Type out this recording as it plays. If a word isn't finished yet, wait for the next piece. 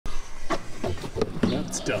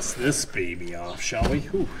Let's dust this baby off, shall we?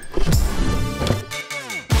 Ooh.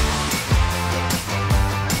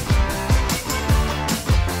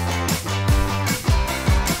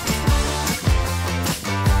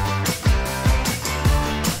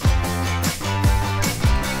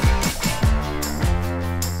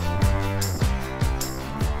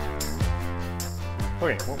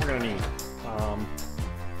 Okay, what we're gonna need,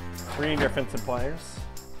 we're gonna need our fencing pliers.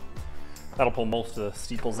 That'll pull most of the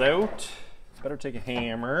steeples out. Better take a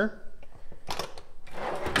hammer.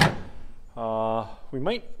 We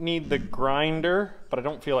might need the grinder, but I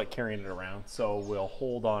don't feel like carrying it around, so we'll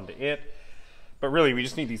hold on to it. But really, we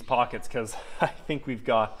just need these pockets because I think we've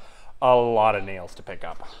got a lot of nails to pick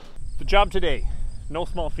up. The job today, no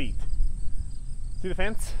small feat. See the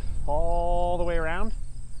fence all the way around?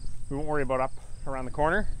 We won't worry about up around the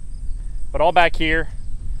corner, but all back here,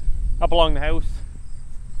 up along the house,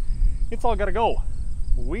 it's all gotta go.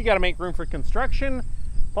 We gotta make room for construction,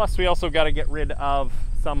 plus we also gotta get rid of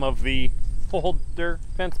some of the older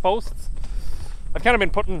fence posts. I've kind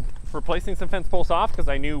of been replacing some fence posts off because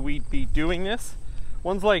I knew we'd be doing this.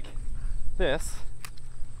 Ones like this,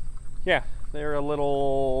 yeah, they're a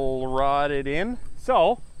little rotted in,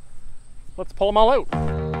 so let's pull them all out.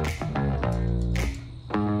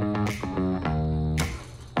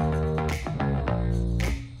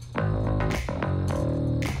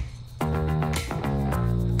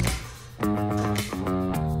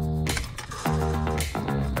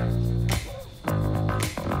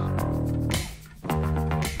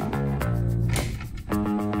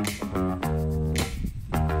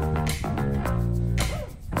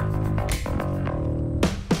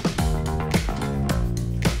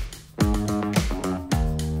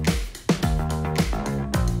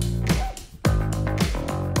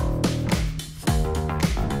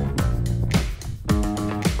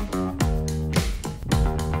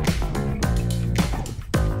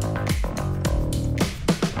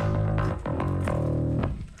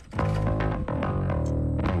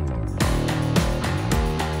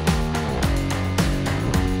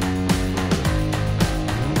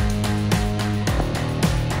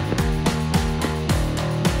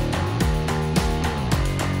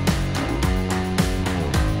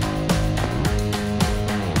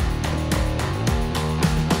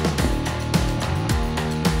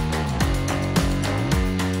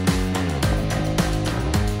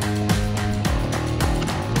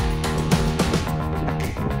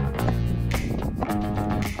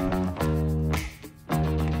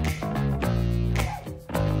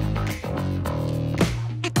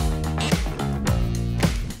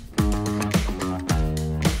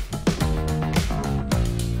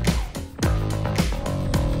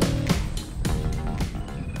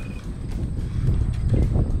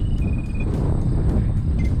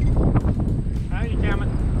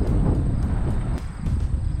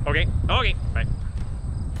 Okay, bye.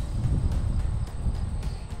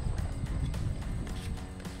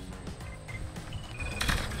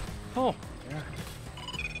 Oh, yeah.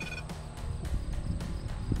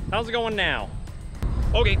 How's it going now?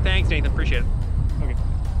 Okay, thanks, Nathan. Appreciate it. Okay.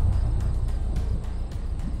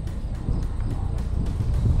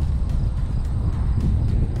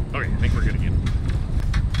 Okay, I think we're good again.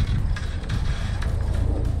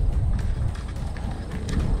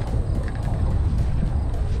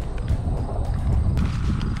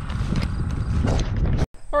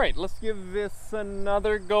 All right, let's give this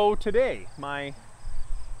another go today. My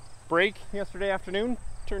break yesterday afternoon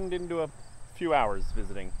turned into a few hours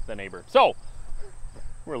visiting the neighbor. So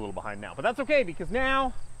we're a little behind now, but that's okay because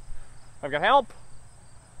now I've got help.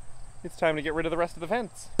 It's time to get rid of the rest of the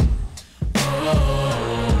fence.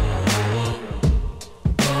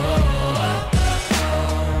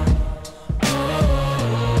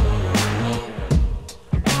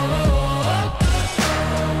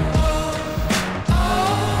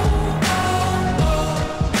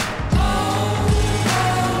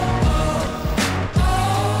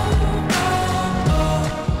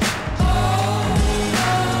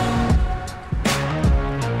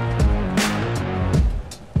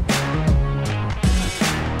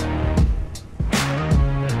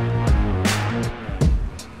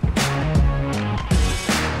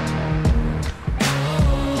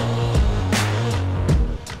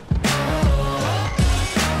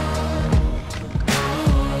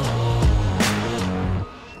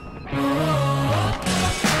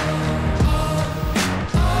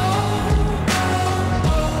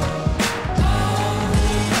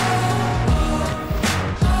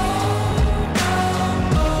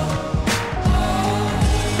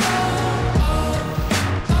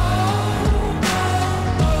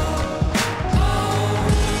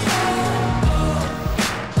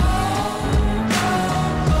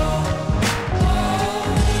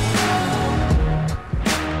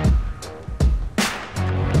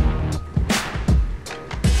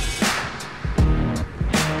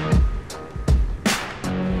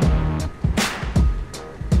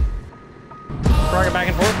 Drag it back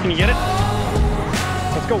and forth. Can you get it?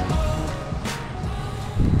 Let's go.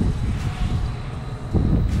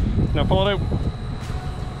 Now pull it out.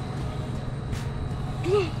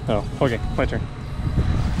 Oh, okay. My turn.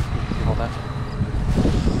 Hold that.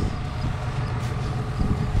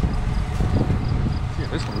 Yeah,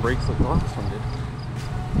 this one breaks like the last one did.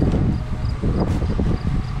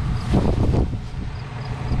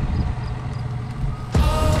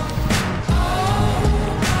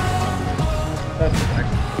 That's the back.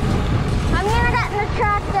 I'm gonna get in the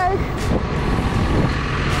tractor.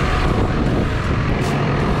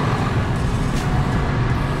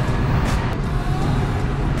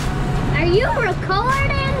 Are you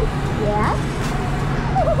recording? Yes.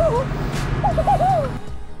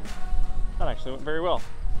 That actually went very well.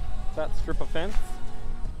 That strip of fence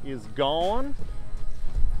is gone.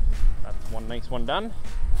 That's one nice one done.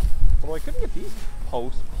 Although I couldn't get these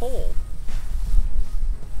posts pulled.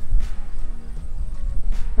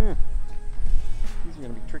 These are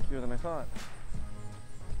gonna be trickier than I thought.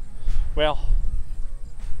 Well,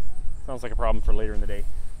 sounds like a problem for later in the day.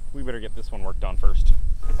 We better get this one worked on first.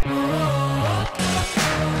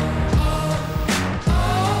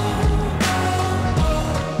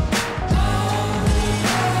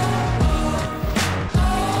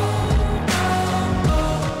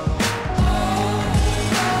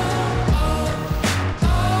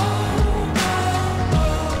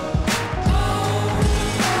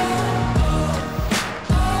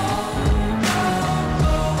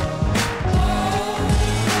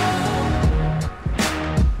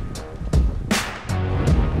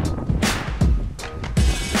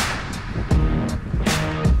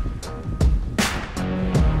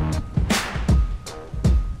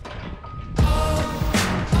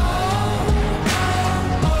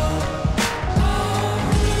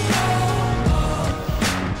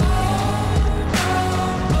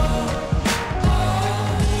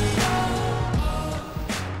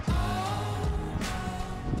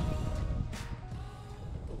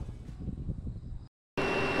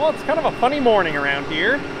 Well, it's kind of a funny morning around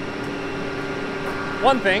here.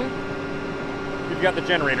 One thing, we've got the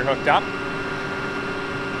generator hooked up.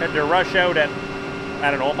 Had to rush out at, I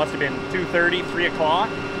don't know, it must have been 2:30, 3 o'clock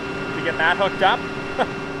to get that hooked up.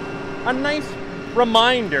 A nice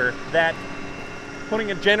reminder that putting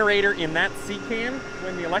a generator in that sea can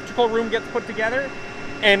when the electrical room gets put together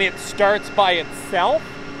and it starts by itself,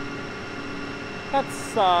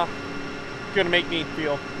 that's gonna make me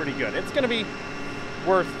feel pretty good. It's gonna be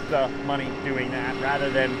worth the money doing that rather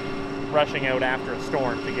than rushing out after a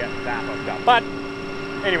storm to get that hooked up. But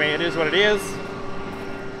anyway, it is what it is.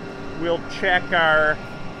 We'll check our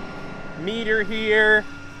meter here.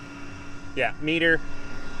 Yeah, meter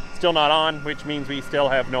still not on, which means we still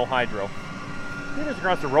have no hydro. Meters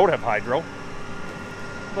across the road have hydro.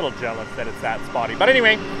 A little jealous that it's that spotty. But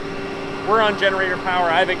anyway, we're on generator power.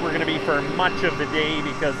 I think we're going to be for much of the day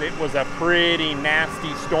because it was a pretty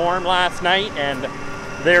nasty storm last night and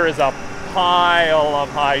there is a pile of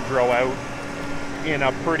hydro out in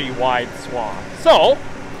a pretty wide swath. So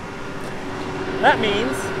that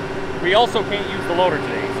means we also can't use the loader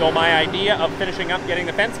today. So my idea of finishing up getting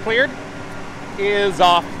the fence cleared is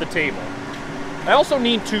off the table. I also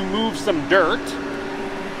need to move some dirt.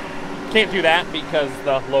 Can't do that because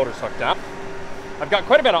the loader's hooked up. I've got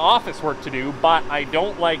quite a bit of office work to do, but I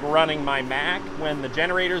don't like running my Mac when the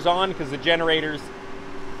generator's on because the generator's,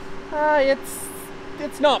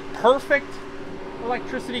 it's not perfect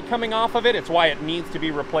electricity coming off of it. It's why it needs to be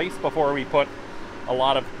replaced before we put a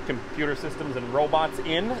lot of computer systems and robots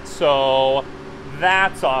in. So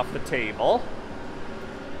that's off the table.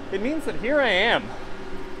 It means that here I am,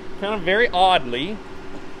 kind of very oddly,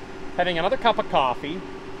 having another cup of coffee,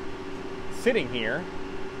 sitting here,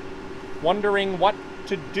 wondering what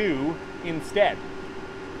to do instead.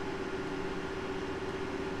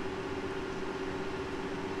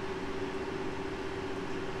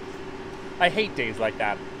 I hate days like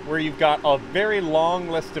that, where you've got a very long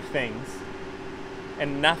list of things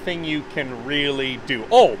and nothing you can really do.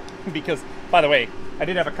 Oh, because, by the way, I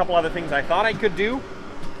did have a couple other things I thought I could do,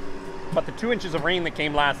 but the 2 inches of rain that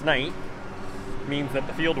came last night means that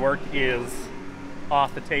the field work is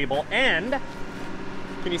off the table. And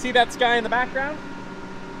can you see that sky in the background?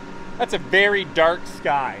 That's a very dark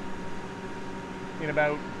sky. In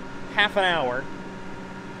about half an hour,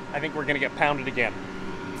 I think we're gonna get pounded again.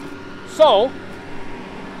 So,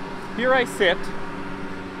 here I sit,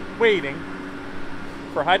 waiting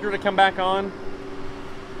for hydro to come back on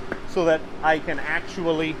so that I can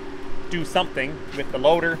actually do something with the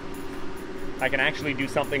loader. I can actually do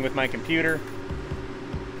something with my computer.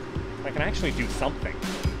 I can actually do something.